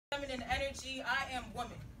feminine energy, I am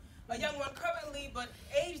woman. A young one currently, but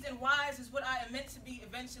aged and wise is what I am meant to be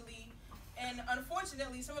eventually. And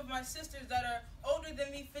unfortunately, some of my sisters that are older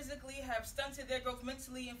than me physically have stunted their growth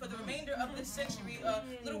mentally, and for the remainder of this century, a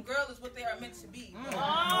little girl is what they are meant to be.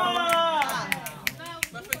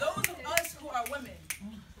 But for those of us who are women,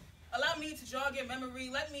 allow me to jog your memory.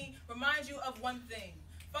 Let me remind you of one thing.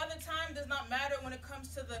 Father Time does not matter when it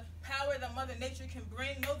comes to the power that Mother Nature can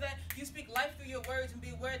bring. Know that you speak life through your words, and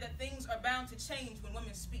be aware that things are bound to change when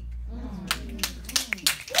women speak.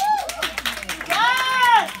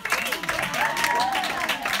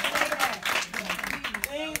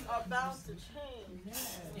 Things are bound to change.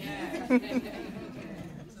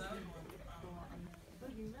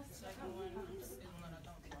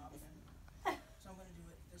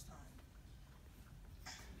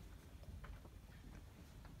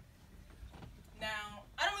 Now,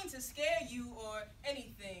 I don't mean to scare you or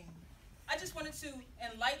anything. I just wanted to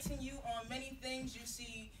enlighten you on many things. You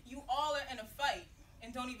see, you all are in a fight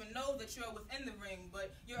and don't even know that you're within the ring,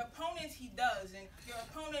 but your opponent, he does, and your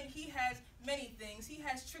opponent, he has many things. He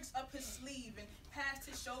has tricks up his sleeve and past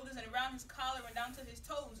his shoulders and around his collar and down to his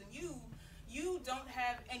toes, and you don't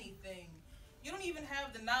have anything. You don't even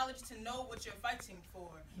have the knowledge to know what you're fighting for.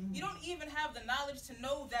 You don't even have the knowledge to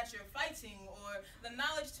know that you're fighting, or the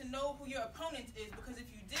knowledge to know who your opponent is, because if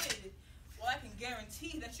you did, well, I can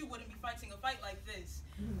guarantee that you wouldn't be fighting a fight like this.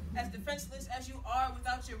 As defenseless as you are,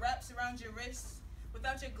 without your wraps around your wrists,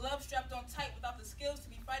 without your gloves strapped on tight, without the skills to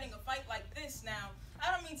be fighting a fight like this. Now,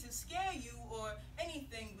 I don't mean to scare you or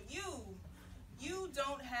anything, but you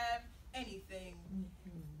don't have anything.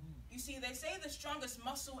 You see, they say the strongest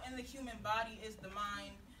muscle in the human body is the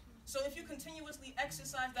mind. So if you continuously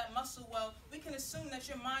exercise that muscle well, we can assume that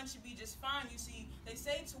your mind should be just fine. You see, they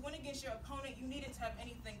say to win against your opponent, you needed to have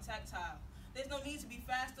anything tactile. There's no need to be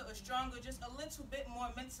faster or stronger, just a little bit more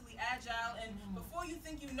mentally agile. And before you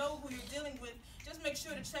think you know who you're dealing with, just make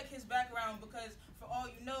sure to check his background, because for all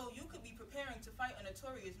you know, you could be preparing to fight a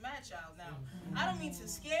notorious mad child. Now, I don't mean to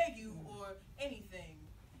scare you or anything,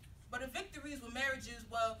 but if victories were marriages,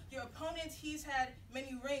 well, your opponent, he's had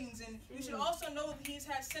many rings, and you should also know that he's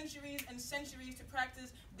had centuries and centuries to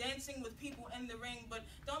practice dancing with people in the ring, but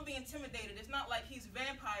don't be intimidated. It's not like he's a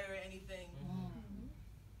vampire or anything.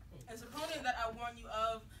 His opponent that I warn you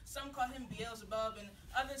of, some call him Beelzebub, and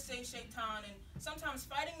others say Shaitan, and sometimes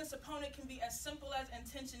fighting this opponent can be as simple as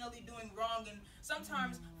intentionally doing wrong, and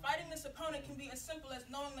sometimes fighting this opponent can be as simple as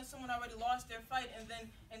knowing that someone already lost their fight and then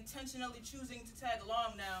intentionally choosing to tag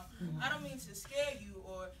along. Now, I don't mean to scare you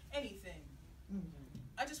or anything.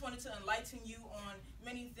 I just wanted to enlighten you on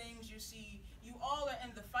many things. You see, you all are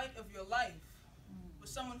in the fight of your life with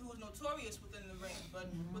someone who is notorious within the ring, but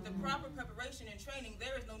with the proper preparation and training,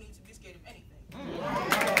 there is no need to be scared of anything.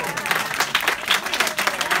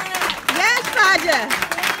 Yes, Fajr.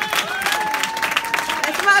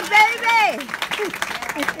 That's my baby.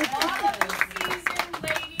 All of the seasoned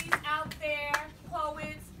ladies out there,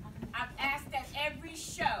 poets, I've asked at every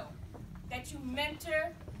show that you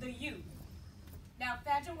mentor the youth. Now,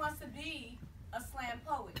 Fajr wants to be a slam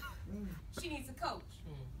poet. She needs a coach.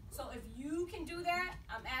 So if you can do that,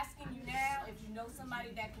 I'm asking you now, if you know somebody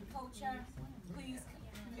that can coach her, please.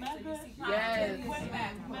 Yes.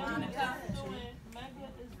 Mega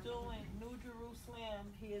is doing New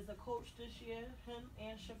Jerusalem. He is a coach this year. Him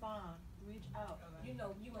and Siobhan. Reach out. You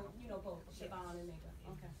know both Siobhan and Mega.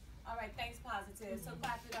 Okay. All right. Thanks, Positive. So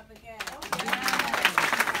clap it up again.